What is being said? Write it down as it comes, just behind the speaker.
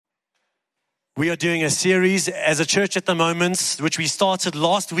We are doing a series as a church at the moment, which we started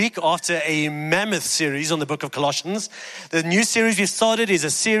last week after a mammoth series on the book of Colossians. The new series we've started is a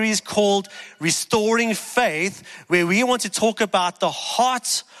series called Restoring Faith, where we want to talk about the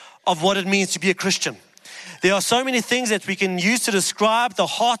heart of what it means to be a Christian. There are so many things that we can use to describe the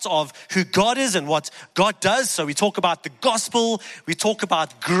heart of who God is and what God does. So we talk about the gospel, we talk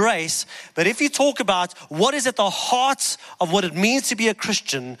about grace. But if you talk about what is at the heart of what it means to be a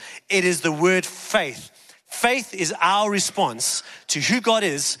Christian, it is the word faith. Faith is our response to who God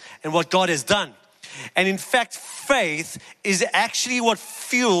is and what God has done. And in fact, faith is actually what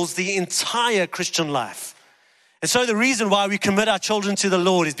fuels the entire Christian life. And so the reason why we commit our children to the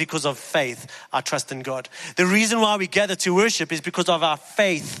Lord is because of faith, our trust in God. The reason why we gather to worship is because of our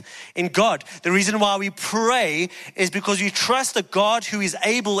faith in God. The reason why we pray is because we trust a God who is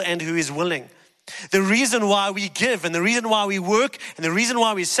able and who is willing. The reason why we give and the reason why we work and the reason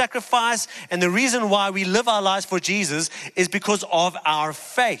why we sacrifice and the reason why we live our lives for Jesus is because of our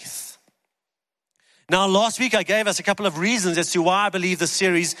faith. Now, last week I gave us a couple of reasons as to why I believe this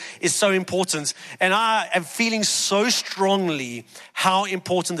series is so important. And I am feeling so strongly how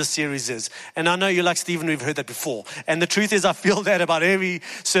important the series is. And I know you're like, Stephen, we've heard that before. And the truth is I feel that about every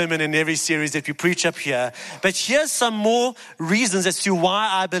sermon and every series that we preach up here. But here's some more reasons as to why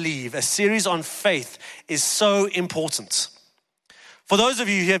I believe a series on faith is so important. For those of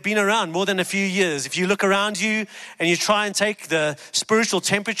you who have been around more than a few years, if you look around you and you try and take the spiritual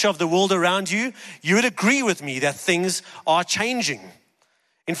temperature of the world around you, you would agree with me that things are changing.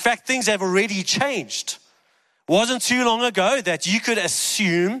 In fact, things have already changed. It wasn't too long ago that you could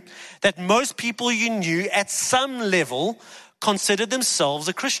assume that most people you knew at some level considered themselves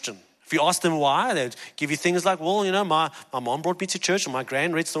a Christian. If you ask them why, they'd give you things like, well, you know, my mom brought me to church and my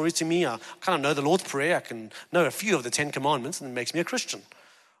gran read stories to me. I kind of know the Lord's Prayer. I can know a few of the 10 Commandments and it makes me a Christian.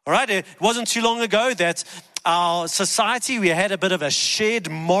 All right, it wasn't too long ago that our society, we had a bit of a shared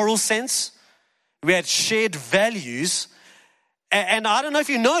moral sense. We had shared values. And I don't know if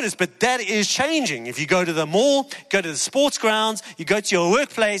you noticed, but that is changing. If you go to the mall, go to the sports grounds, you go to your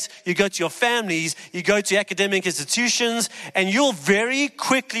workplace, you go to your families, you go to academic institutions, and you'll very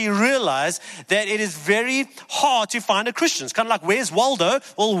quickly realize that it is very hard to find a Christian. It's kind of like, where's Waldo?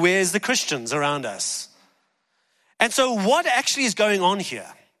 Well, where's the Christians around us? And so what actually is going on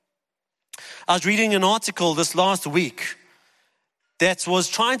here? I was reading an article this last week that was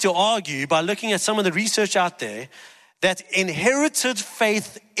trying to argue by looking at some of the research out there that inherited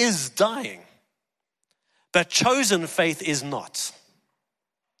faith is dying, but chosen faith is not.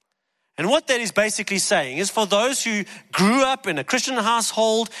 And what that is basically saying is for those who grew up in a Christian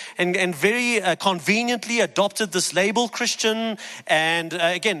household and very conveniently adopted this label Christian and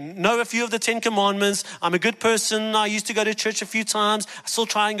again, know a few of the 10 Commandments. I'm a good person. I used to go to church a few times. I still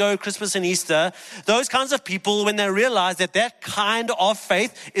try and go Christmas and Easter. Those kinds of people, when they realize that that kind of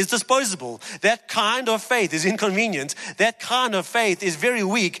faith is disposable, that kind of faith is inconvenient, that kind of faith is very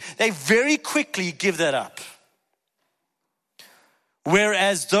weak, they very quickly give that up.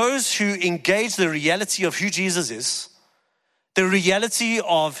 Whereas those who engage the reality of who Jesus is, the reality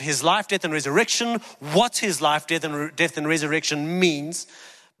of his life, death, and resurrection, what his life, death, and resurrection means,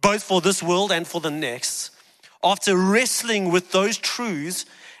 both for this world and for the next, after wrestling with those truths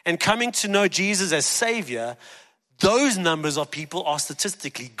and coming to know Jesus as Savior, those numbers of people are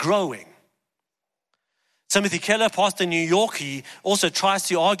statistically growing. Timothy Keller, pastor in New York, he also tries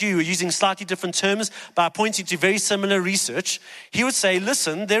to argue, using slightly different terms, by pointing to very similar research. He would say,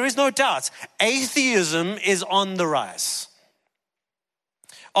 listen, there is no doubt, atheism is on the rise.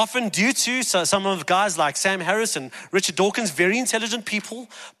 Often due to some of guys like Sam Harris and Richard Dawkins, very intelligent people,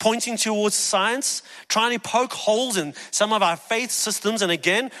 pointing towards science, trying to poke holes in some of our faith systems. And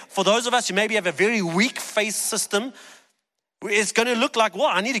again, for those of us who maybe have a very weak faith system, it's going to look like, well,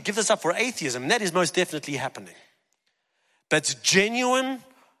 I need to give this up for atheism. And that is most definitely happening. But genuine,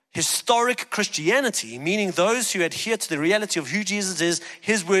 historic Christianity, meaning those who adhere to the reality of who Jesus is,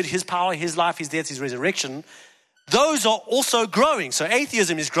 his word, his power, his life, his death, his resurrection, those are also growing. So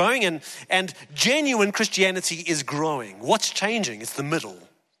atheism is growing and genuine Christianity is growing. What's changing? It's the middle.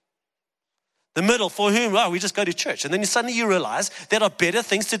 The middle for whom, we just go to church. And then suddenly you realize there are better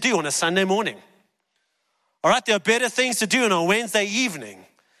things to do on a Sunday morning. All right, there are better things to do on a Wednesday evening.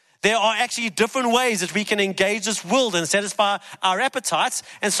 There are actually different ways that we can engage this world and satisfy our appetites.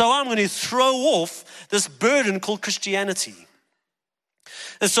 And so I'm going to throw off this burden called Christianity.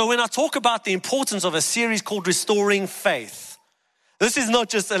 And so when I talk about the importance of a series called Restoring Faith, this is not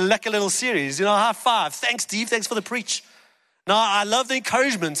just a little series. You know, high five. Thanks, Steve. Thanks for the preach. No, I love the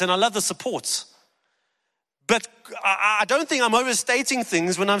encouragement and I love the support. But I don't think I'm overstating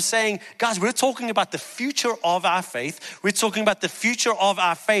things when I'm saying, guys, we're talking about the future of our faith. We're talking about the future of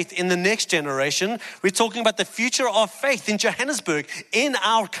our faith in the next generation. We're talking about the future of faith in Johannesburg, in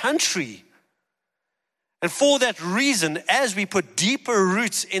our country. And for that reason, as we put deeper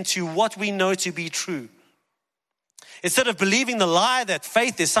roots into what we know to be true, instead of believing the lie that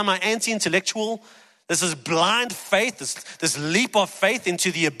faith is somehow anti-intellectual, this is blind faith, this leap of faith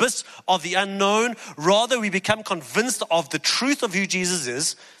into the abyss of the unknown. Rather, we become convinced of the truth of who Jesus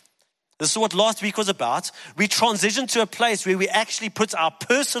is. This is what last week was about. We transition to a place where we actually put our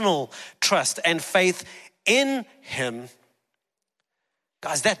personal trust and faith in Him.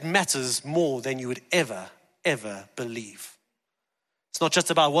 Guys, that matters more than you would ever believe. It's not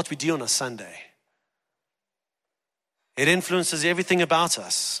just about what we do on a Sunday. It influences everything about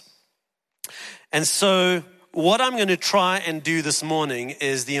us. And so what I'm going to try and do this morning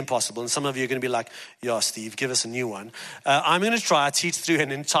is the impossible. And some of you are going to be like, yeah, Steve, give us a new one. I'm going to try to teach through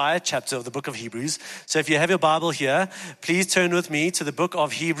an entire chapter of the book of Hebrews. So if you have your Bible here, please turn with me to the book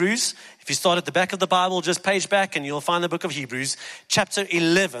of Hebrews. If you start at the back of the Bible, just page back and you'll find the book of Hebrews, chapter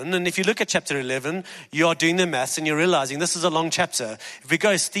 11. And if you look at chapter 11, you are doing the maths and you're realizing this is a long chapter. If we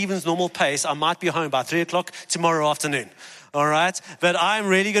go Stephen's normal pace, I might be home by 3 o'clock tomorrow afternoon. All right, but I'm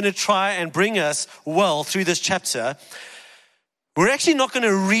really going to try and bring us well through this chapter. We're actually not going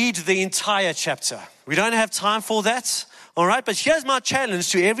to read the entire chapter. We don't have time for that. All right, but here's my challenge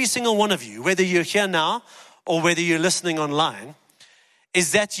to every single one of you, whether you're here now or whether you're listening online,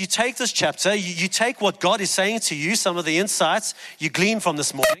 is that you take this chapter, you take what God is saying to you, some of the insights you glean from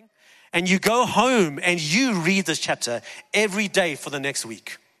this morning, and you go home and you read this chapter every day for the next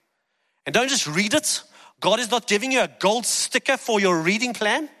week. And don't just read it. God is not giving you a gold sticker for your reading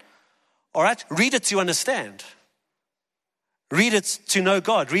plan. All right? Read it to understand. Read it to know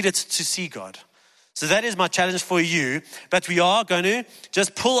God. Read it to see God. So that is my challenge for you. But we are going to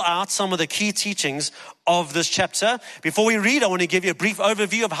just pull out some of the key teachings of this chapter. Before we read, I want to give you a brief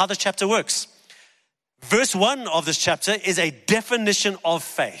overview of how this chapter works. Verse 1 of this chapter is a definition of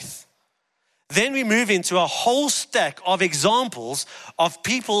faith. Then we move into a whole stack of examples of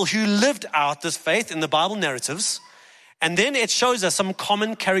people who lived out this faith in the Bible narratives. And then it shows us some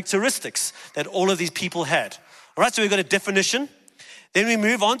common characteristics that all of these people had. All right, so we've got a definition. Then we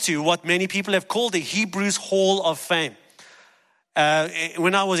move on to what many people have called the Hebrews Hall of Fame.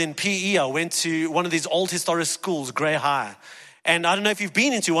 When I was in PE, I went to one of these old historic schools, Grey High. And I don't know if you've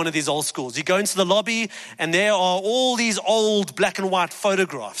been into one of these old schools. You go into the lobby and there are all these old black and white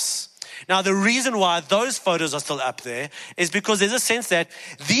photographs. Now, the reason why those photos are still up there is because there's a sense that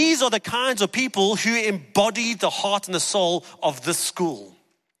these are the kinds of people who embodied the heart and the soul of this school.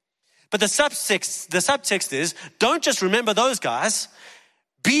 But the subtext is, don't just remember those guys.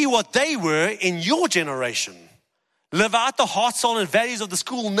 Be what they were in your generation. Live out the heart, soul, and values of the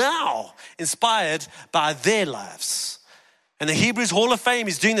school now, inspired by their lives. And the Hebrews Hall of Fame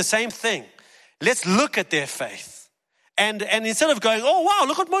is doing the same thing. Let's look at their faith. And instead of going, oh, wow,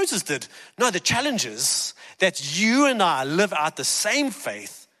 look what Moses did. No, the challenge is that you and I live out the same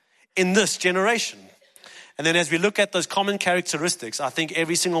faith in this generation. And then as we look at those common characteristics, I think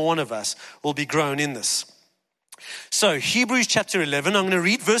every single one of us will be grown in this. So Hebrews chapter 11, I'm going to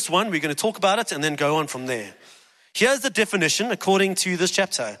read verse 1. We're going to talk about it and then go on from there. Here's the definition according to this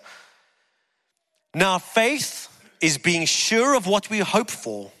chapter. Now faith is being sure of what we hope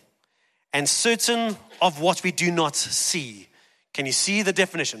for and certain of what we do not see. Can you see the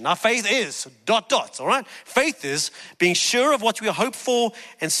definition? Now faith is ... all right? Faith is being sure of what we hope for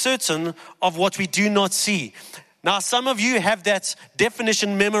and certain of what we do not see. Now some of you have that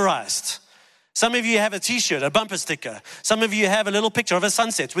definition memorized. Some of you have a t-shirt, a bumper sticker. Some of you have a little picture of a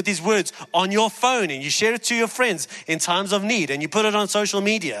sunset with these words on your phone and you share it to your friends in times of need and you put it on social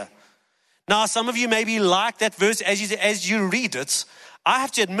media. Now some of you maybe like that verse as you read it. I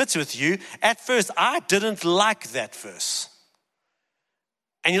have to admit with you, at first, I didn't like that verse.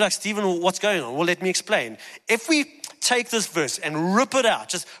 And you're like, Stephen, what's going on? Well, let me explain. If we take this verse and rip it out,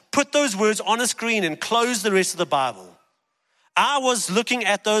 just put those words on a screen and close the rest of the Bible. I was looking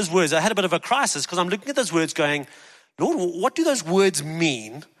at those words. I had a bit of a crisis because I'm looking at those words going, Lord, what do those words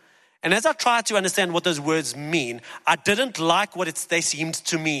mean? And as I tried to understand what those words mean, I didn't like what they seemed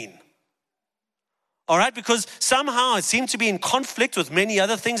to mean. All right, because somehow it seemed to be in conflict with many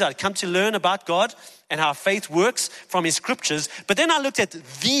other things I'd come to learn about God and how faith works from His scriptures. But then I looked at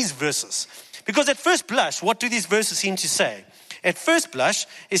these verses. Because at first blush, what do these verses seem to say? At first blush,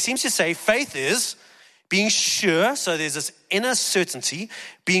 it seems to say faith is being sure, so there's this inner certainty,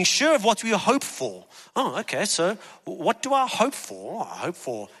 being sure of what we hope for. Oh, okay, so what do I hope for? I hope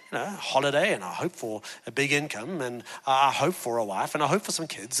for a holiday, and I hope for a big income, and I hope for a wife, and I hope for some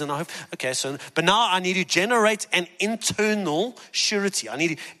kids, and I hope, but now I need to generate an internal surety. I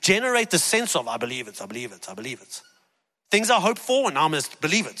need to generate the sense of, I believe it. Things I hope for, and I must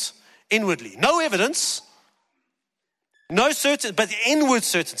believe it inwardly. No evidence, no certainty, but inward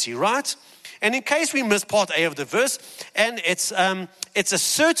certainty, right? And in case we miss part A of the verse, and it's a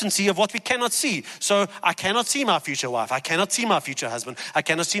certainty of what we cannot see. So I cannot see my future wife. I cannot see my future husband. I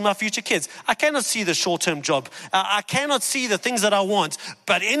cannot see my future kids. I cannot see the short-term job. I cannot see the things that I want.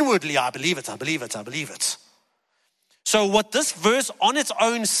 But inwardly, I believe it. So what this verse on its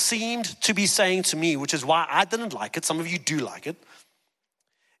own seemed to be saying to me, which is why I didn't like it, some of you do like it,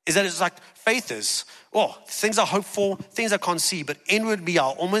 is that it's like faith is, things I hope for, things I can't see, but inwardly I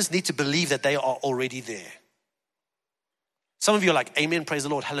almost need to believe that they are already there. Some of you are like, amen, praise the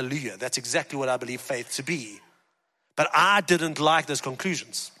Lord, hallelujah. That's exactly what I believe faith to be. But I didn't like those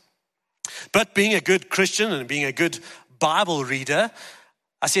conclusions. But being a good Christian and being a good Bible reader,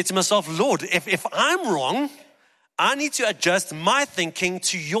 I said to myself, Lord, if I'm wrong, I need to adjust my thinking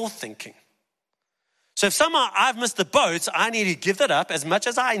to your thinking. So if somehow I've missed the boat, I need to give that up as much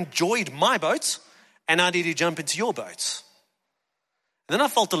as I enjoyed my boat, and I need to jump into your boat. And then I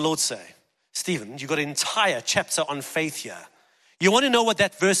felt the Lord say, Stephen, you've got an entire chapter on faith here. You want to know what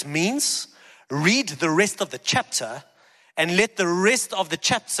that verse means? Read the rest of the chapter and let the rest of the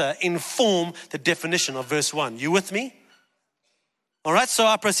chapter inform the definition of verse 1. You with me? All right, so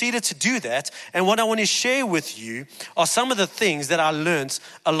I proceeded to do that, and what I want to share with you are some of the things that I learned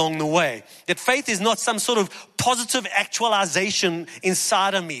along the way. That faith is not some sort of positive actualization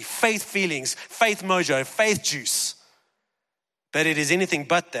inside of me, faith feelings, faith mojo, faith juice. But it is anything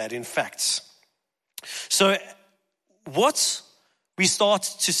but that, in fact. So what we start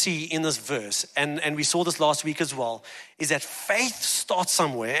to see in this verse, and we saw this last week as well, is that faith starts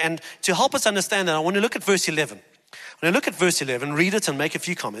somewhere. And to help us understand that, I want to look at verse 11. When I look at verse 11, read it and make a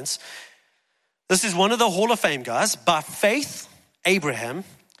few comments. This is one of the Hall of Fame guys. By faith, Abraham,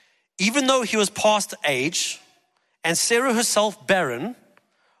 even though he was past age and Sarah herself barren,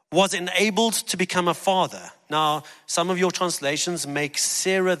 was enabled to become a father. Now, some of your translations make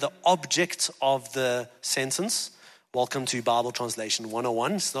Sarah the object of the sentence. Welcome to Bible Translation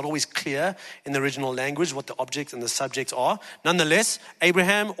 101. It's not always clear in the original language what the object and the subject are. Nonetheless,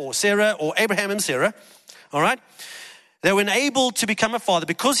 Abraham or Sarah, or Abraham and Sarah, all right? They were enabled to become a father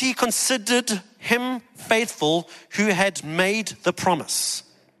because he considered him faithful who had made the promise.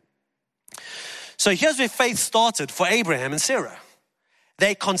 So here's where faith started for Abraham and Sarah.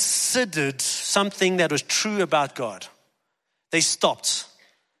 They considered something that was true about God. They stopped.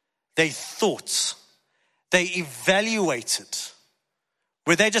 They thought. They evaluated.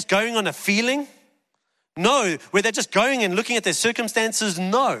 Were they just going on a feeling? No. Were they just going and looking at their circumstances?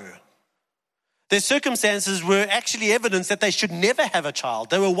 No. Their circumstances were actually evidence that they should never have a child.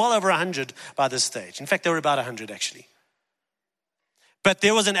 They were well over 100 by this stage. In fact, they were about 100 actually. But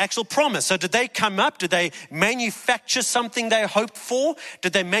there was an actual promise. So did they come up? Did they manufacture something they hoped for?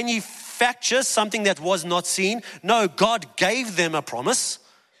 Did they manufacture something that was not seen? No, God gave them a promise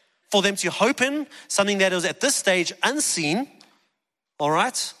for them to hope in, something that was at this stage unseen. All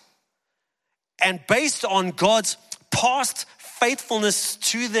right? And based on God's past faithfulness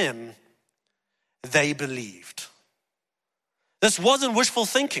to them, they believed. This wasn't wishful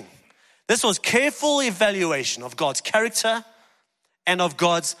thinking. This was careful evaluation of God's character and of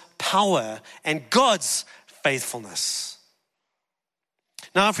God's power and God's faithfulness.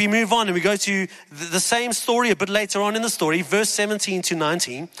 Now, if we move on and we go to the same story a bit later on in the story, verse 17 to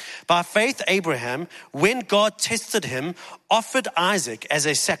 19, by faith Abraham, when God tested him, offered Isaac as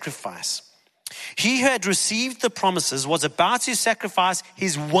a sacrifice. He who had received the promises was about to sacrifice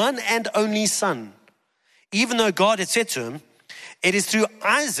his one and only son, even though God had said to him, it is through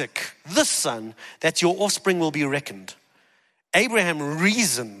Isaac, this son, that your offspring will be reckoned. Abraham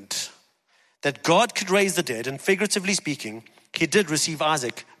reasoned that God could raise the dead, and figuratively speaking, he did receive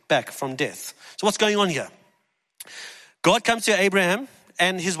Isaac back from death. So what's going on here? God comes to Abraham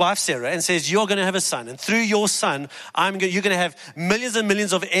and his wife Sarah and says, you're going to have a son, and through your son, you're going to have millions and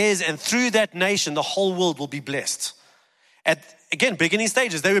millions of heirs, and through that nation, the whole world will be blessed. At, again, beginning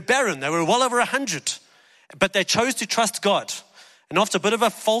stages, they were barren. They were well over 100, but they chose to trust God. And after a bit of a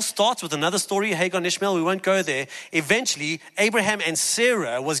false start with another story, Hagar and Ishmael, we won't go there. Eventually, Abraham and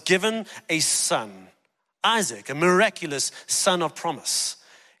Sarah was given a son, Isaac, a miraculous son of promise.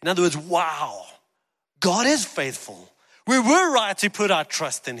 In other words, wow, God is faithful. We were right to put our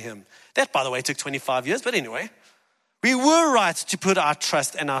trust in him. That, by the way, took 25 years, but anyway. We were right to put our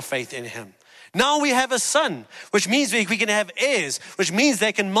trust and our faith in him. Now we have a son, which means we can have heirs, which means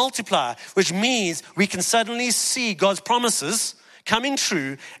they can multiply, which means we can suddenly see God's promises coming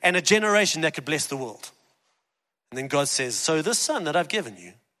true and a generation that could bless the world. And then God says, so this son that I've given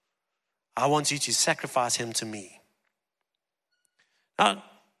you, I want you to sacrifice him to me. Now,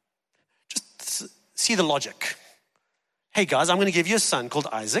 just see the logic. Hey guys, I'm going to give you a son called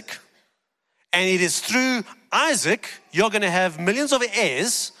Isaac. And it is through Isaac, you're going to have millions of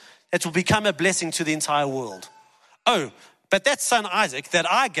heirs that will become a blessing to the entire world. Oh, but that son Isaac that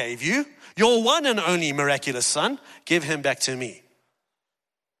I gave you, your one and only miraculous son, give him back to me.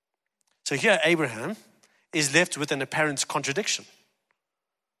 So here Abraham is left with an apparent contradiction.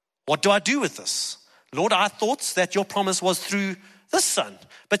 What do I do with this? Lord, I thought that your promise was through this son,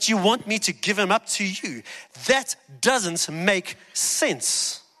 but you want me to give him up to you. That doesn't make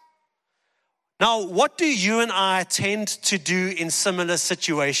sense. Now, what do you and I tend to do in similar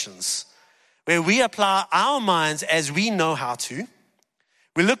situations? Where we apply our minds as we know how to.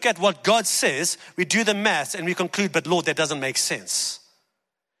 We look at what God says, we do the math, and we conclude, but Lord, that doesn't make sense.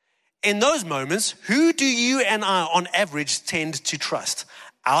 In those moments, who do you and I, on average, tend to trust?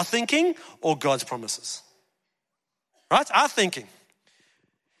 Our thinking or God's promises? Right? Our thinking.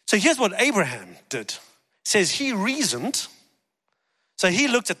 So here's what Abraham did. It says he reasoned. So he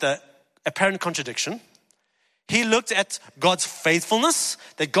looked at the apparent contradiction. He looked at God's faithfulness,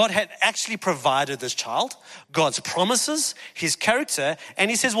 that God had actually provided this child, God's promises, his character,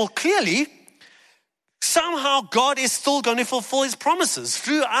 and he says, well, clearly, somehow God is still going to fulfill his promises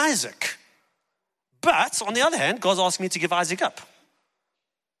through Isaac. But on the other hand, God's asking me to give Isaac up.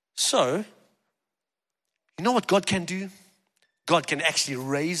 So, you know what God can do? God can actually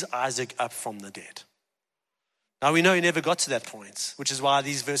raise Isaac up from the dead. Now we know he never got to that point, which is why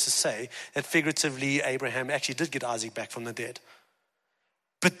these verses say that figuratively Abraham actually did get Isaac back from the dead.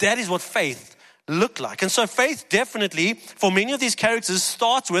 But that is what faith looked like. And so faith definitely, for many of these characters,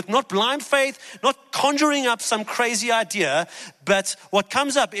 starts with not blind faith, not conjuring up some crazy idea, but what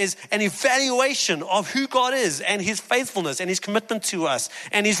comes up is an evaluation of who God is and his faithfulness and his commitment to us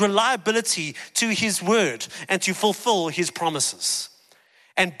and his reliability to his word and to fulfill his promises.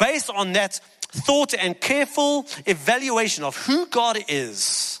 And based on that thought and careful evaluation of who God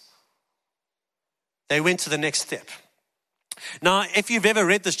is, they went to the next step. Now, if you've ever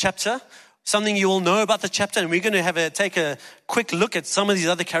read this chapter, something you all know about the chapter, and we're going to take a quick look at some of these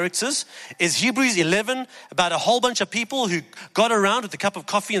other characters, is Hebrews 11, about a whole bunch of people who got around with a cup of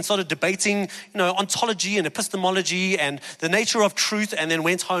coffee and started debating, ontology and epistemology and the nature of truth, and then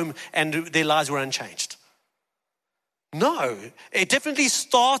went home and their lives were unchanged. No, it definitely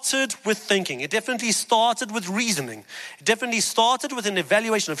started with thinking. It definitely started with reasoning. It definitely started with an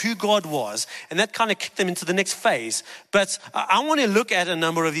evaluation of who God was, and that kind of kicked them into the next phase. But I want to look at a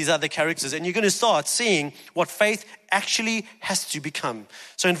number of these other characters, and you're going to start seeing what faith actually has to become.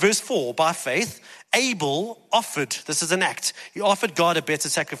 So in verse 4, by faith, Abel offered, this is an act, he offered God a better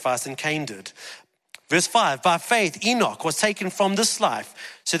sacrifice than Cain did. Verse 5, by faith, Enoch was taken from this life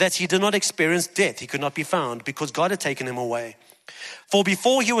so that he did not experience death. He could not be found because God had taken him away. For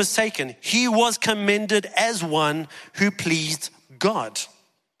before he was taken, he was commended as one who pleased God.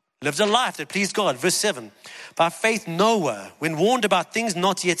 Lived a life that pleased God. Verse 7, by faith, Noah, when warned about things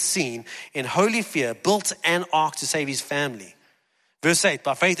not yet seen, in holy fear, built an ark to save his family. Verse 8,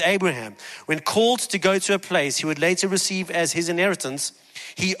 by faith, Abraham, when called to go to a place he would later receive as his inheritance,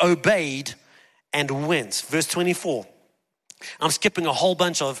 he obeyed and went. Verse 24. I'm skipping a whole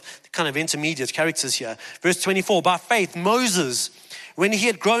bunch of kind of intermediate characters here. Verse 24. By faith, Moses, when he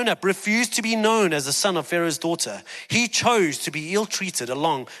had grown up, refused to be known as the son of Pharaoh's daughter. He chose to be ill-treated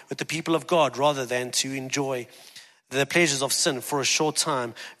along with the people of God rather than to enjoy the pleasures of sin for a short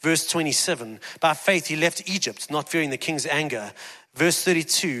time. Verse 27. By faith, he left Egypt, not fearing the king's anger. Verse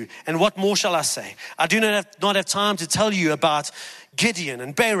 32, and what more shall I say? I do not have time to tell you about Gideon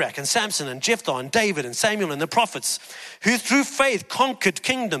and Barak and Samson and Jephthah and David and Samuel and the prophets, who through faith conquered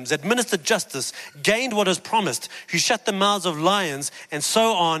kingdoms, administered justice, gained what was promised, who shut the mouths of lions, and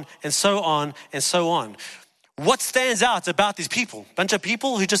so on and so on and so on. What stands out about these people? Bunch of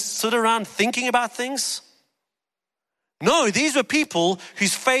people who just sit around thinking about things? No, these were people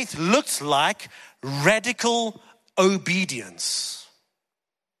whose faith looked like radical obedience.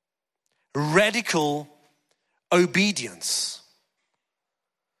 Radical obedience.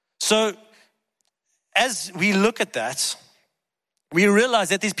 So, as we look at that, we realize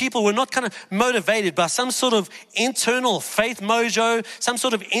that these people were not kind of motivated by some sort of internal faith mojo, some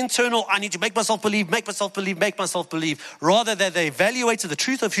sort of internal, I need to make myself believe. Rather that they evaluated the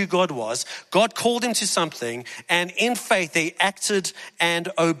truth of who God was. God called them to something, and in faith they acted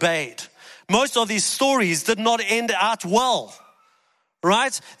and obeyed. Most of these stories did not end out well,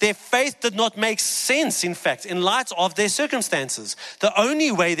 right? Their faith did not make sense, in fact, in light of their circumstances. The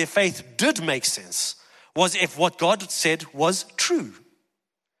only way their faith did make sense was if what God said was true.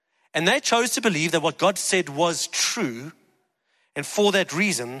 And they chose to believe that what God said was true, and for that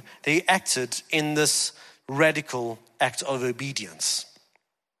reason, they acted in this radical act of obedience.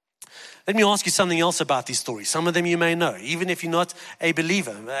 Let me ask you something else about these stories. Some of them you may know, even if you're not a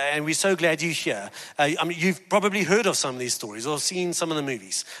believer, and we're so glad you're here. You've probably heard of some of these stories or seen some of the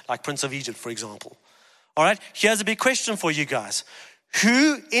movies, like Prince of Egypt, for example. All right, here's a big question for you guys.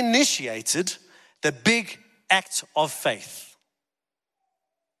 Who initiated the big act of faith?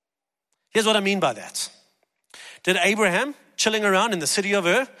 Here's what I mean by that. Did Abraham, chilling around in the city of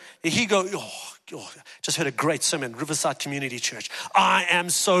Ur, did he go, just heard a great sermon, Riverside Community Church. I am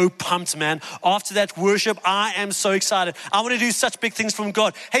so pumped, man. After that worship, I am so excited. I want to do such big things from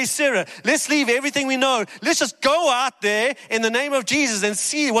God. Hey, Sarah, let's leave everything we know. Let's just go out there in the name of Jesus and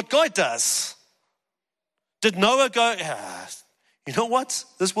see what God does. Did Noah go, you know what?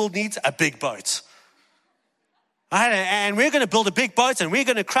 This world needs a big boat. And we're going to build a big boat, and we're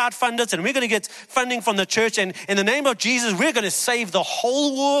going to crowdfund it, and we're going to get funding from the church, and in the name of Jesus, we're going to save the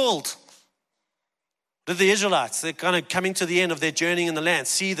whole world. Did the Israelites, they're kind of coming to the end of their journey in the land,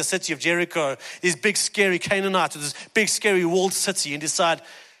 see the city of Jericho, this big scary Canaanite, this big scary walled city, and decide,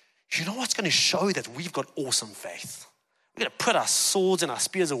 you know what's going to show that we've got awesome faith? We're going to put our swords and our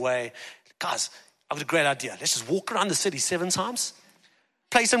spears away. Guys, I've got a great idea. Let's just walk around the city 7 times.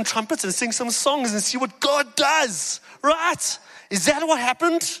 Play some trumpets and sing some songs and see what God does, right? Is that what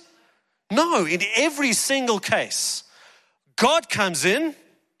happened? No, in every single case, God comes in.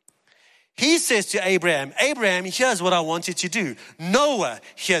 He says to Abraham, Abraham, here's what I want you to do. Noah,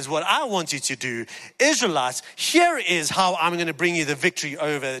 here's what I want you to do. Israelites, here is how I'm going to bring you the victory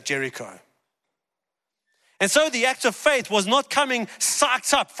over Jericho. And so the act of faith was not coming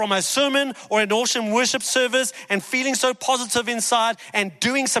psyched up from a sermon or an awesome worship service and feeling so positive inside and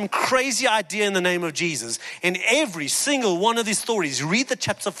doing some crazy idea in the name of Jesus. In every single one of these stories, read the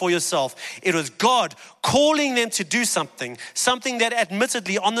chapter for yourself. It was God calling them to do something that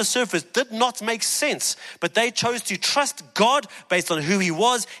admittedly on the surface did not make sense. But they chose to trust God based on who He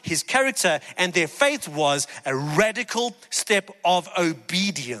was, His character, and their faith was a radical step of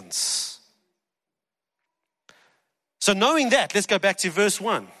obedience. So knowing that, let's go back to verse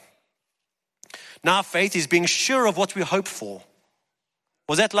 1. Now faith is being sure of what we hope for.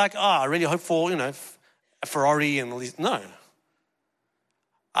 Was that like, I really hope for, a Ferrari and all these? No.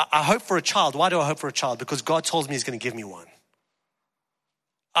 I hope for a child. Why do I hope for a child? Because God tells me He's going to give me one.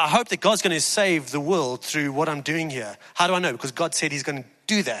 I hope that God's going to save the world through what I'm doing here. How do I know? Because God said He's going to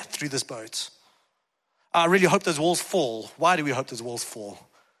do that through this boat. I really hope those walls fall. Why do we hope those walls fall?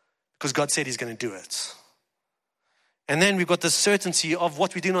 Because God said He's going to do it. And then we've got the certainty of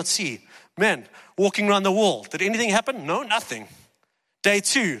what we do not see. Man, walking around the wall. Did anything happen? No, nothing. Day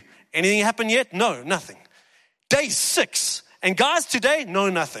 2, anything happen yet? No, nothing. Day 6, and guys, today, no,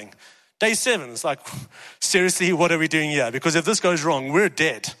 nothing. Day 7, it's like, seriously, what are we doing here? Because if this goes wrong, we're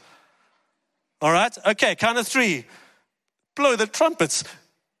dead. All right? Okay, count of 3. Blow the trumpets.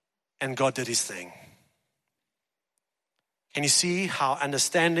 And God did His thing. Can you see how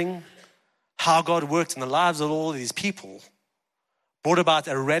understanding how God worked in the lives of all of these people brought about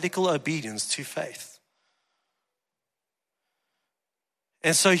a radical obedience to faith?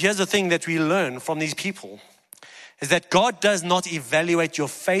 And so here's the thing that we learn from these people is that God does not evaluate your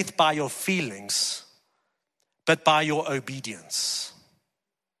faith by your feelings, but by your obedience.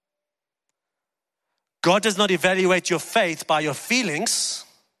 God does not evaluate your faith by your feelings,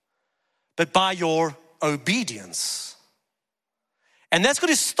 but by your obedience. And that's got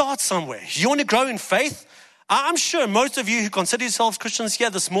to start somewhere. You want to grow in faith? I'm sure most of you who consider yourselves Christians here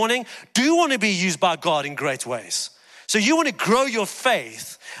this morning do want to be used by God in great ways. So you want to grow your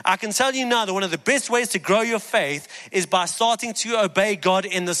faith. I can tell you now that one of the best ways to grow your faith is by starting to obey God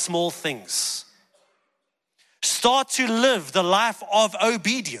in the small things. Start to live the life of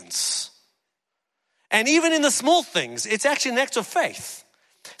obedience. And even in the small things, it's actually an act of faith.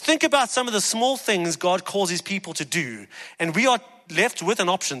 Think about some of the small things God calls His people to do. And we are left with an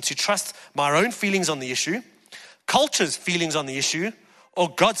option to trust my own feelings on the issue, culture's feelings on the issue, or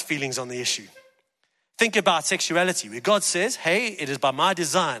God's feelings on the issue. Think about sexuality, where God says, hey, it is by my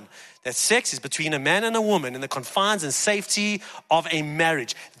design that sex is between a man and a woman in the confines and safety of a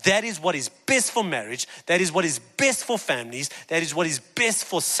marriage. That is what is best for marriage. That is what is best for families. That is what is best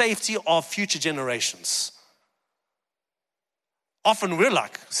for safety of future generations. Often we're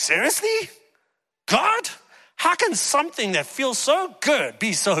like, seriously? God? How can something that feels so good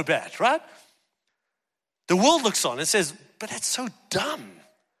be so bad, right? The world looks on and says, but that's so dumb.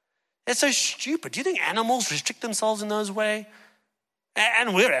 That's so stupid. Do you think animals restrict themselves in those ways?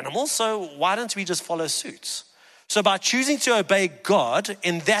 And we're animals, so why don't we just follow suit? So by choosing to obey God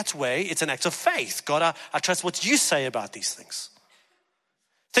in that way, it's an act of faith. God, I trust what you say about these things.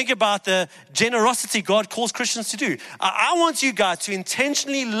 Think about the generosity God calls Christians to do. I want you guys to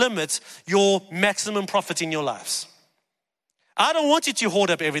intentionally limit your maximum profit in your lives. I don't want you to hoard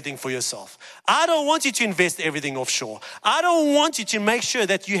up everything for yourself. I don't want you to invest everything offshore. I don't want you to make sure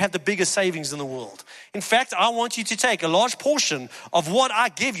that you have the biggest savings in the world. In fact, I want you to take a large portion of what I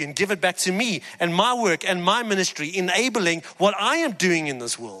give you and give it back to me and my work and my ministry, enabling what I am doing in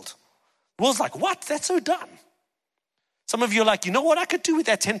this world. The world's like, what? That's so dumb. Some of you are like, you know what I could do with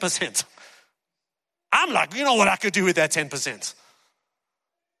that 10%? I'm like, you know what I could do with that 10%?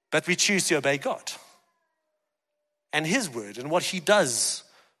 But we choose to obey God and His word and what He does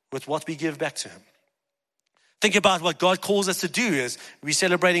with what we give back to Him. Think about what God calls us to do as we're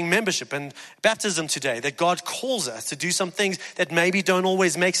celebrating membership and baptism today, that God calls us to do some things that maybe don't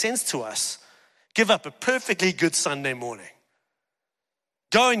always make sense to us. Give up a perfectly good Sunday morning.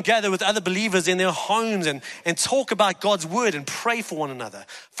 Go and gather with other believers in their homes and talk about God's word and pray for one another.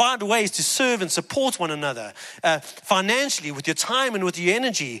 Find ways to serve and support one another financially, with your time and with your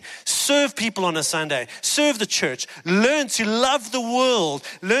energy. Serve people on a Sunday. Serve the church. Learn to love the world.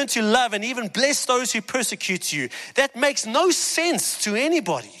 Learn to love and even bless those who persecute you. That makes no sense to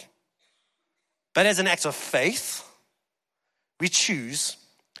anybody. But as an act of faith, we choose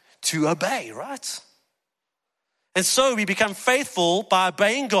to obey, right? And so we become faithful by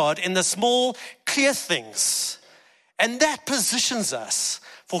obeying God in the small, clear things. And that positions us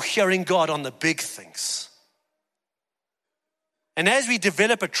for hearing God on the big things. And as we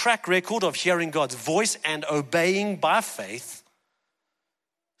develop a track record of hearing God's voice and obeying by faith,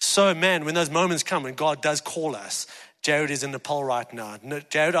 so man, when those moments come when God does call us, Jared is in Nepal right now.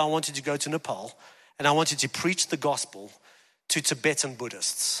 Jared, I want you to go to Nepal and I want you to preach the gospel to Tibetan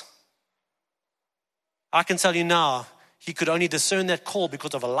Buddhists. I can tell you now, he could only discern that call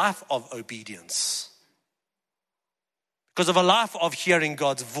because of a life of obedience. Because of a life of hearing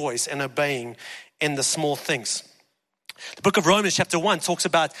God's voice and obeying in the small things. The book of Romans chapter 1 talks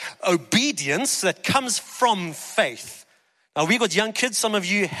about obedience that comes from faith. Now we got young kids, some of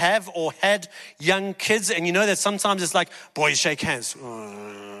you have or had young kids, and you know that sometimes it's like, boys shake hands.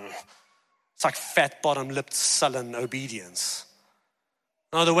 It's like fat bottom-lipped sullen obedience.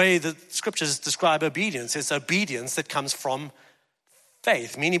 Now, the way the scriptures describe obedience is obedience that comes from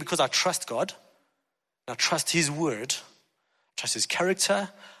faith, meaning because I trust God, I trust His word, I trust His character,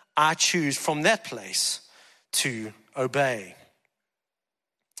 I choose from that place to obey.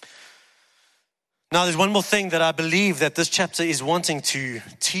 Now, there's one more thing that I believe that this chapter is wanting to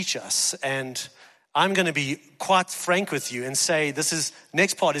teach us, and I'm going to be quite frank with you and say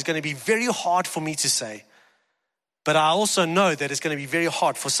next part is going to be very hard for me to say. But I also know that it's going to be very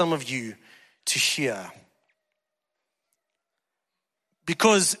hard for some of you to hear.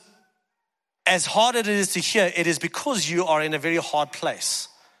 Because as hard as it is to hear, it is because you are in a very hard place.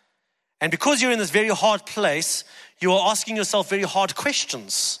 And because you're in this very hard place, you are asking yourself very hard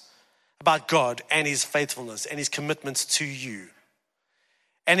questions about God and His faithfulness and His commitments to you.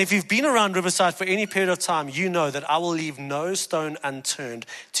 And if you've been around Riverside for any period of time, you know that I will leave no stone unturned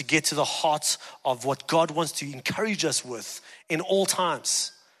to get to the heart of what God wants to encourage us with in all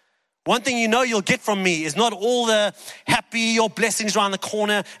times. One thing you know you'll get from me is not all the happy or blessings around the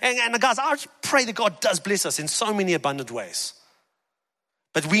corner. And guys, I pray that God does bless us in so many abundant ways.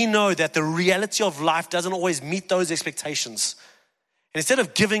 But we know that the reality of life doesn't always meet those expectations. And instead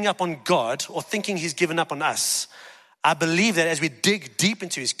of giving up on God or thinking He's given up on us, I believe that as we dig deep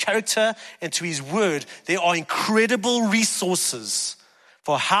into His character and to His word, there are incredible resources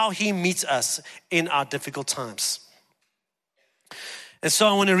for how He meets us in our difficult times. And so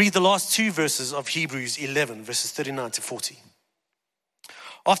I want to read the last two verses of Hebrews 11, verses 39 to 40.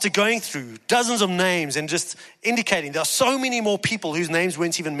 After going through dozens of names and just indicating there are so many more people whose names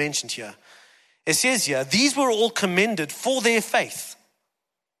weren't even mentioned here, it says here, these were all commended for their faith.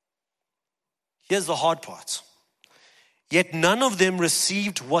 Here's the hard part. Yet none of them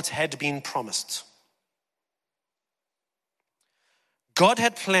received what had been promised. God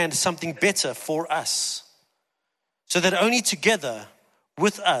had planned something better for us, so that only together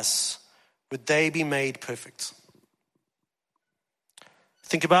with us would they be made perfect.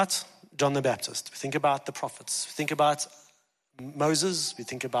 Think about John the Baptist. Think about the prophets. Think about Moses. We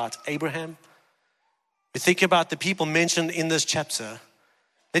think about Abraham. We think about the people mentioned in this chapter.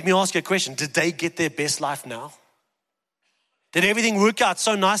 Let me ask you a question. Did they get their best life now? Did everything work out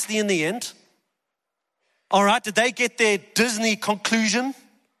so nicely in the end? All right, did they get their Disney conclusion?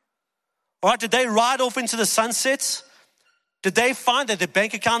 All right, did they ride off into the sunset? Did they find that their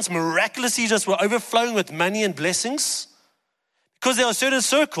bank accounts miraculously just were overflowing with money and blessings? Because there are certain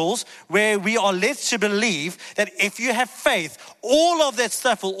circles where we are led to believe that if you have faith, all of that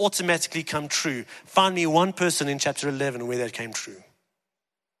stuff will automatically come true. Find me one person in chapter 11 where that came true.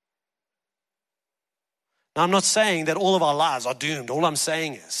 Now, I'm not saying that all of our lives are doomed. All I'm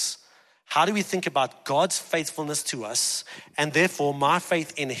saying is, how do we think about God's faithfulness to us and therefore my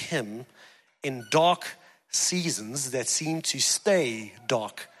faith in Him in dark seasons that seem to stay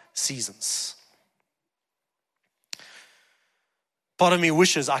dark seasons? Part of me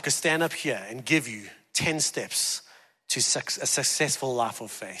wishes I could stand up here and give you 10 steps to a successful life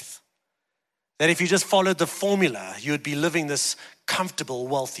of faith. That if you just followed the formula, you would be living this comfortable,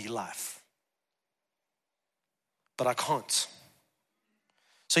 wealthy life. But I can't.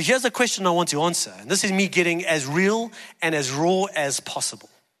 So here's the question I want to answer. And this is me getting as real and as raw as possible.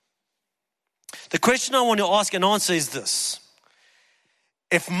 The question I want to ask and answer is this.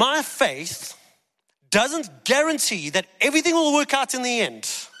 If my faith doesn't guarantee that everything will work out in the end,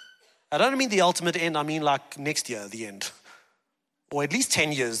 I don't mean the ultimate end, I mean like next year, the end. Or at least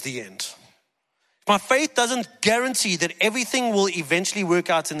 10 years, the end. If my faith doesn't guarantee that everything will eventually work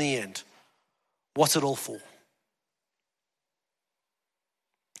out in the end, what's it all for?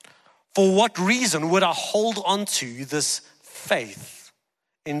 For what reason would I hold on to this faith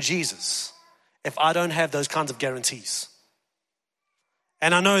in Jesus if I don't have those kinds of guarantees?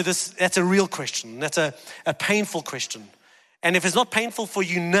 And I know that's a real question. That's a painful question. And if it's not painful for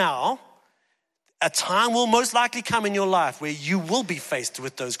you now, a time will most likely come in your life where you will be faced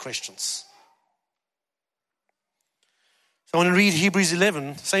with those questions. So I want to read Hebrews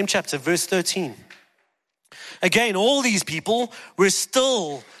 11, same chapter, verse 13. Again, all these people were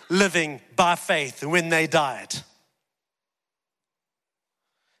still living by faith when they died.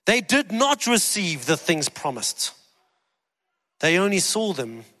 They did not receive the things promised. They only saw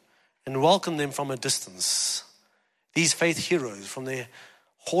them and welcomed them from a distance. These faith heroes from the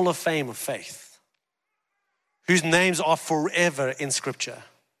Hall of Fame of faith, whose names are forever in Scripture,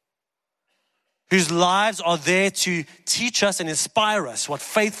 whose lives are there to teach us and inspire us what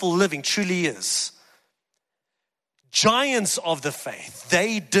faithful living truly is. Giants of the faith,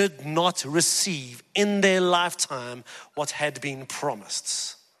 they did not receive in their lifetime what had been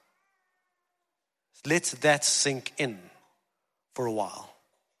promised. Let that sink in for a while.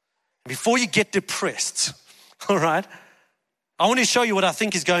 Before you get depressed, all right, I want to show you what I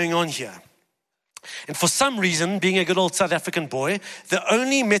think is going on here. And for some reason, being a good old South African boy, the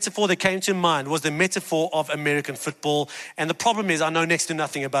only metaphor that came to mind was the metaphor of American football. And the problem is I know next to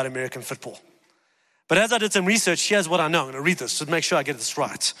nothing about American football. But as I did some research, here's what I know. I'm going to read this to make sure I get this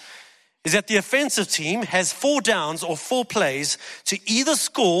right. Is that the offensive team has 4 downs or 4 plays to either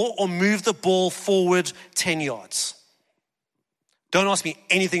score or move the ball forward 10 yards. Don't ask me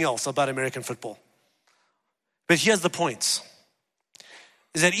anything else about American football. But here's the point.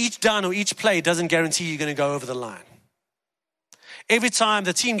 Is that each down or each play doesn't guarantee you're going to go over the line. Every time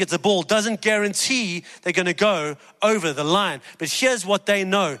the team gets the ball doesn't guarantee they're going to go over the line. But here's what they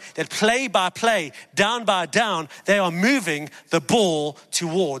know, that play by play, down by down, they are moving the ball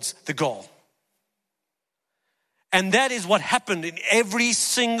towards the goal. And that is what happened in every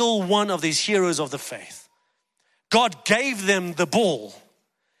single one of these heroes of the faith. God gave them the ball.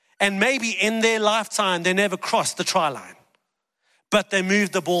 And maybe in their lifetime, they never crossed the try line. But they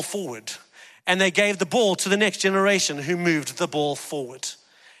moved the ball forward. And they gave the ball to the next generation who moved the ball forward.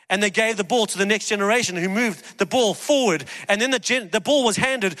 And they gave the ball to the next generation who moved the ball forward. And then the ball was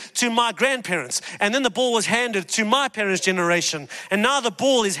handed to my grandparents. And then the ball was handed to my parents' generation. And now the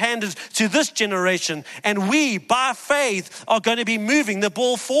ball is handed to this generation. And we, by faith, are going to be moving the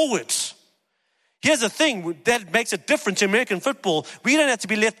ball forward. Here's the thing that makes it different to American football. We don't have to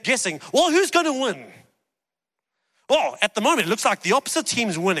be left guessing, well, who's going to win? Well, at the moment, it looks like the opposite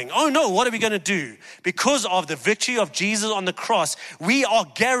team's winning. Oh no, what are we going to do? Because of the victory of Jesus on the cross, we are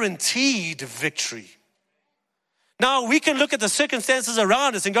guaranteed victory. Now, we can look at the circumstances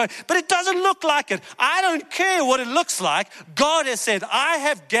around us and go, but it doesn't look like it. I don't care what it looks like. God has said, I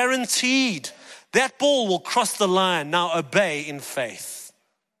have guaranteed that ball will cross the line. Now obey in faith.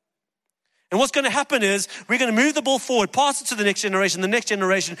 And what's going to happen is we're going to move the ball forward, pass it to the next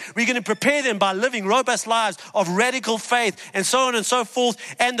generation. We're going to prepare them by living robust lives of radical faith and so on and so forth.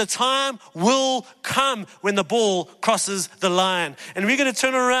 And the time will come when the ball crosses the line. And we're going to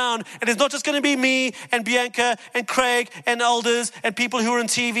turn around, and it's not just going to be me and Bianca and Craig and elders and people who are on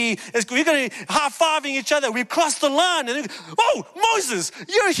TV. We're going to high-fiving each other. We've crossed the line. And oh, Moses,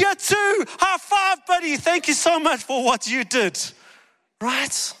 you're here too. High five, buddy. Thank you so much for what you did.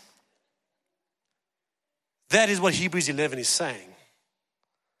 Right? That is what Hebrews 11 is saying.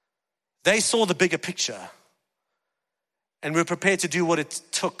 They saw the bigger picture and were prepared to do what it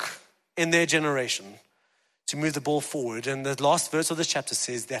took in their generation to move the ball forward. And the last verse of this chapter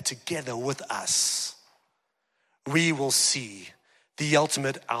says that together with us, we will see the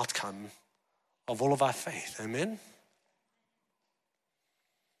ultimate outcome of all of our faith. Amen?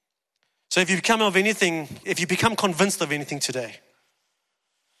 So if you become convinced of anything today,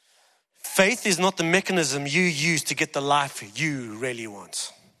 faith is not the mechanism you use to get the life you really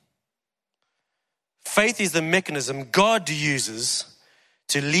want. Faith is the mechanism God uses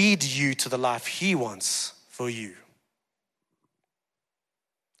to lead you to the life He wants for you.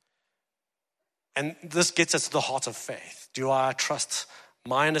 And this gets us to the heart of faith. Do I trust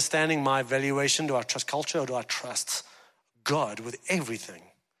my understanding, my evaluation? Do I trust culture, or do I trust God with everything?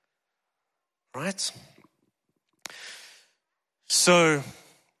 Right? So,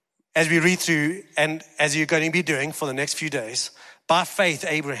 as we read through, and as you're going to be doing for the next few days, by faith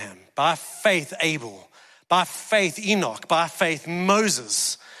Abraham, by faith Abel, by faith Enoch, by faith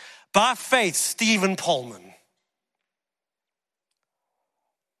Moses, by faith Stephen Pullman.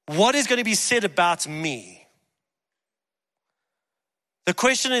 What is going to be said about me? The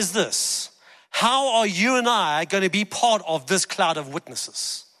question is this: how are you and I going to be part of this cloud of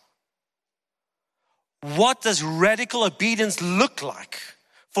witnesses? What does radical obedience look like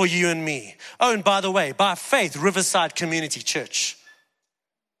for you and me? Oh, and by the way, by faith, Riverside Community Church.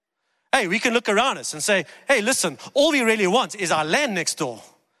 Hey, we can look around us and say, hey, listen, all we really want is our land next door.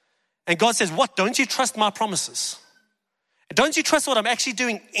 And God says, what? Don't you trust my promises? Don't you trust what I'm actually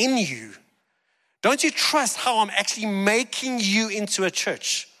doing in you? Don't you trust how I'm actually making you into a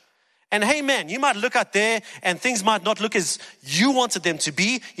church? And hey, man, you might look out there and things might not look as you wanted them to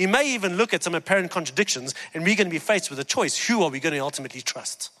be. You may even look at some apparent contradictions, and we're going to be faced with a choice. Who are we going to ultimately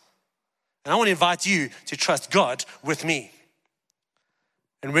trust? And I want to invite you to trust God with me.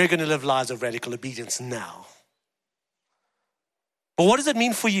 And we're going to live lives of radical obedience now. But what does it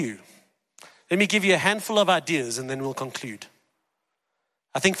mean for you? Let me give you a handful of ideas and then we'll conclude.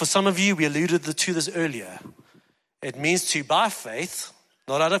 I think for some of you, we alluded to this earlier. It means to, by faith,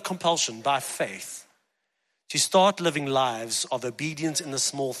 not out of compulsion, by faith, to start living lives of obedience in the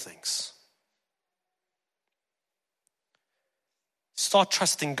small things. Start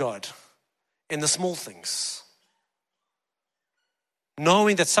trusting God in the small things.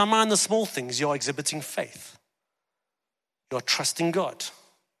 Knowing that somehow in the small things, you're exhibiting faith. You're trusting God.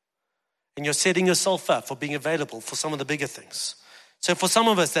 And you're setting yourself up for being available for some of the bigger things. So for some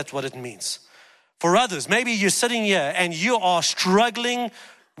of us, that's what it means. For others, maybe you're sitting here and you are struggling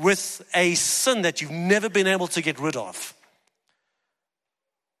with a sin that you've never been able to get rid of.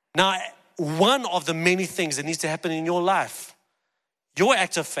 Now, one of the many things that needs to happen in your life, your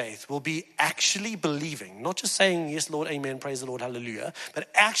act of faith will be actually believing, not just saying, yes, Lord, amen, praise the Lord, hallelujah, but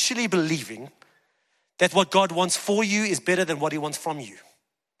actually believing that what God wants for you is better than what He wants from you.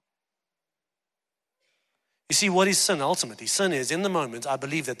 You see, what is sin ultimately? Sin is, in the moment, I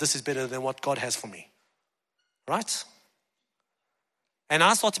believe that this is better than what God has for me. Right? And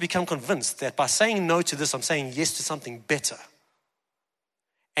I start to become convinced that by saying no to this, I'm saying yes to something better.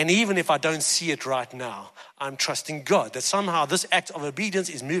 And even if I don't see it right now, I'm trusting God that somehow this act of obedience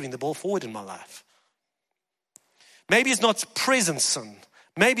is moving the ball forward in my life. Maybe it's not present sin.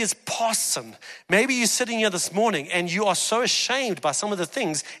 Maybe it's past sin. Maybe you're sitting here this morning and you are so ashamed by some of the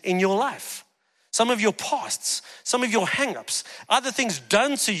things in your life. Some of your pasts, some of your hang-ups, other things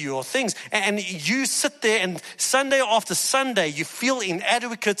done to you or things, and you sit there and Sunday after Sunday, you feel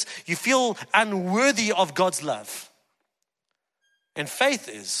inadequate, you feel unworthy of God's love. And faith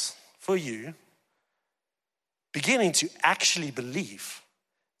is, for you, beginning to actually believe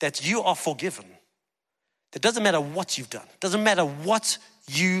that you are forgiven. It doesn't matter what you've done. It doesn't matter what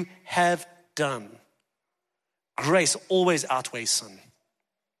you have done. Grace always outweighs sin.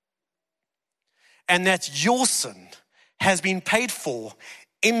 And that your sin has been paid for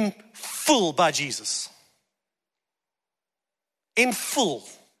in full by Jesus. In full.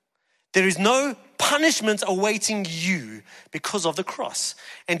 There is no punishment awaiting you because of the cross.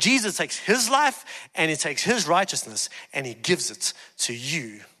 And Jesus takes his life and he takes his righteousness and he gives it to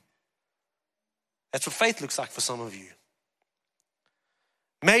you. That's what faith looks like for some of you.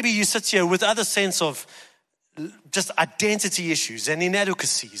 Maybe you sit here with other sense of just identity issues and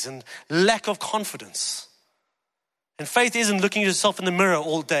inadequacies and lack of confidence. And faith isn't looking at yourself in the mirror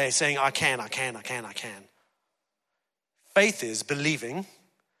all day saying, I can. Faith is believing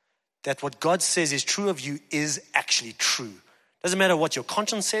that what God says is true of you is actually true. Doesn't matter what your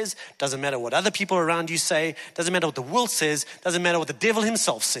conscience says, doesn't matter what other people around you say, doesn't matter what the world says, doesn't matter what the devil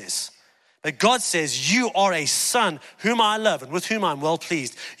himself says. But God says, you are a son whom I love and with whom I'm well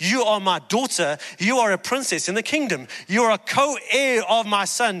pleased. You are my daughter. You are a princess in the kingdom. You are a co-heir of my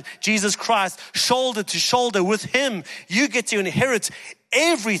son, Jesus Christ, shoulder to shoulder with him. You get to inherit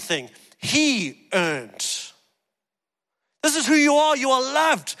everything he earned. This is who you are. You are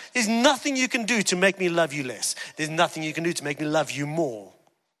loved. There's nothing you can do to make me love you less. There's nothing you can do to make me love you more.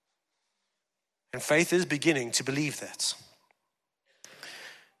 And faith is beginning to believe that.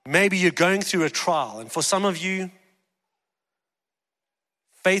 Maybe you're going through a trial, and for some of you,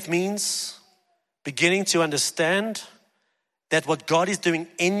 faith means beginning to understand that what God is doing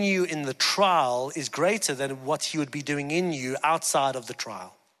in you in the trial is greater than what he would be doing in you outside of the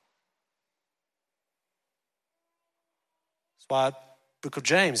trial. That's why the book of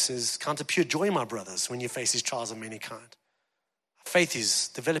James says, count it pure joy, my brothers, when you face these trials of many kind. Faith is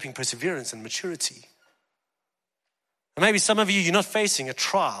developing perseverance and maturity. And maybe some of you, you're not facing a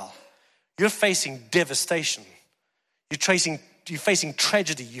trial. You're facing devastation. You're facing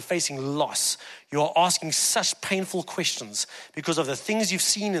tragedy. You're facing loss. You are asking such painful questions because of the things you've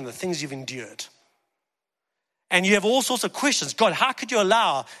seen and the things you've endured. And you have all sorts of questions. God, how could you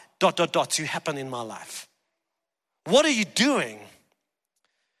allow ... to happen in my life? What are you doing?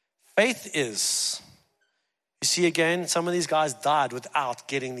 Faith is, you see again, some of these guys died without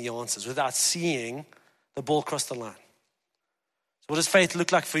getting the answers, without seeing the ball cross the line. What does faith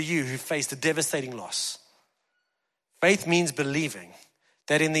look like for you who faced a devastating loss? Faith means believing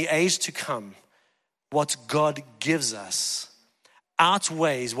that in the age to come, what God gives us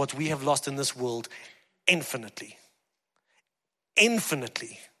outweighs what we have lost in this world infinitely.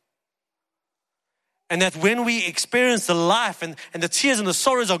 Infinitely. And that when we experience the life and the tears and the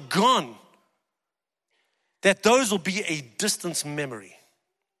sorrows are gone, that those will be a distant memory.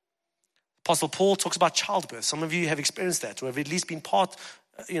 Apostle Paul talks about childbirth. Some of you have experienced that, or have at least been part,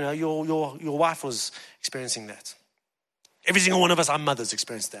 your wife was experiencing that. Every single one of us, our mothers,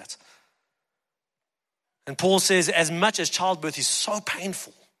 experienced that. And Paul says, as much as childbirth is so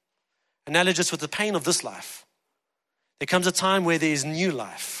painful, analogous with the pain of this life, there comes a time where there is new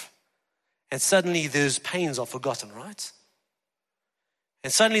life. And suddenly those pains are forgotten, right?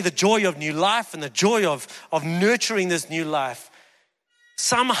 And suddenly the joy of new life and the joy of nurturing this new life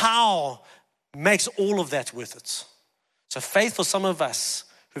somehow makes all of that worth it. So faith for some of us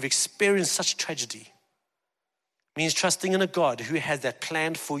who've experienced such tragedy means trusting in a God who has that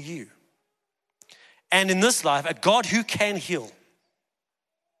planned for you. And in this life, a God who can heal.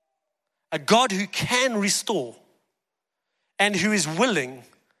 A God who can restore. And who is willing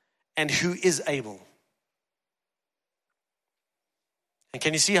and who is able. And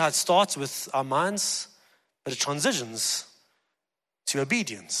can you see how it starts with our minds, but it transitions to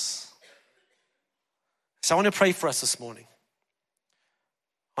obedience? So I want to pray for us this morning.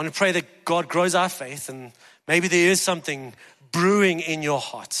 I want to pray that God grows our faith, and maybe there is something brewing in your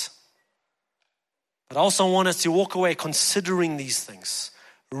heart. But I also want us to walk away considering these things,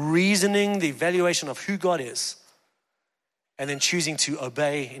 reasoning the evaluation of who God is, and then choosing to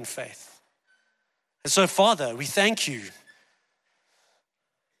obey in faith. And so, Father, we thank you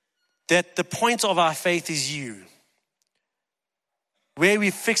that the point of our faith is you. Where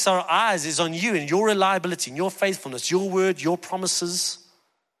we fix our eyes is on you and your reliability and your faithfulness, your word, your promises.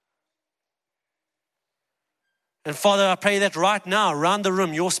 And Father, I pray that right now, around the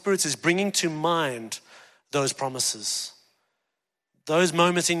room, your Spirit is bringing to mind those promises. Those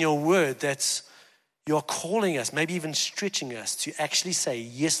moments in your word that you're calling us, maybe even stretching us to actually say,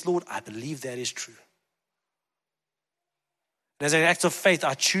 yes, Lord, I believe that is true. And as an act of faith,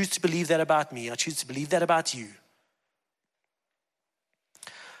 I choose to believe that about me. I choose to believe that about you.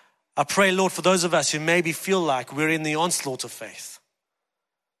 I pray, Lord, for those of us who maybe feel like we're in the onslaught of faith.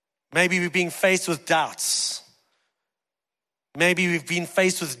 Maybe we're being faced with doubts. Maybe we've been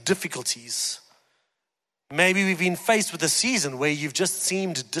faced with difficulties. Maybe we've been faced with a season where you've just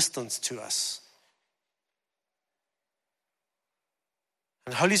seemed distant to us.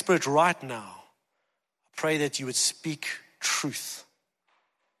 And Holy Spirit, right now, I pray that you would speak truth.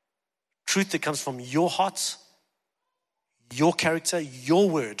 truth that comes from your heart, your character, your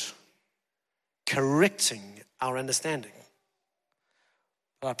word, correcting our understanding.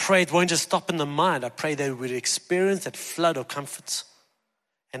 But I pray it won't just stop in the mind. I pray that we would experience that flood of comfort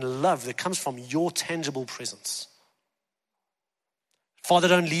and love that comes from your tangible presence. Father,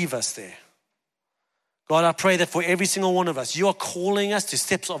 don't leave us there. God, I pray that for every single one of us, you are calling us to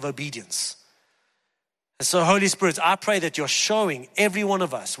steps of obedience. And so, Holy Spirit, I pray that you're showing every one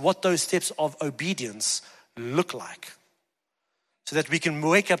of us what those steps of obedience look like, so that we can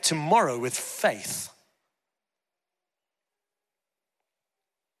wake up tomorrow with faith.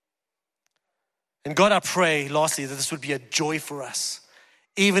 And God, I pray, lastly, that this would be a joy for us,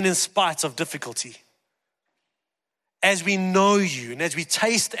 even in spite of difficulty. As we know you and as we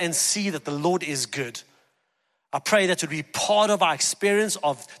taste and see that the Lord is good, I pray that would be part of our experience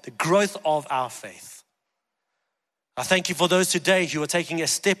of the growth of our faith. I thank you for those today who are taking a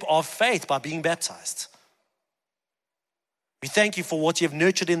step of faith by being baptized. We thank you for what you have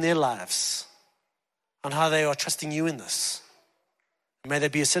nurtured in their lives and how they are trusting you in this. May there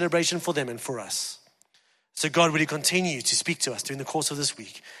be a celebration for them and for us. So God, will you continue to speak to us during the course of this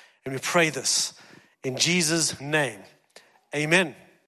week? And we pray this in Jesus' name. Amen.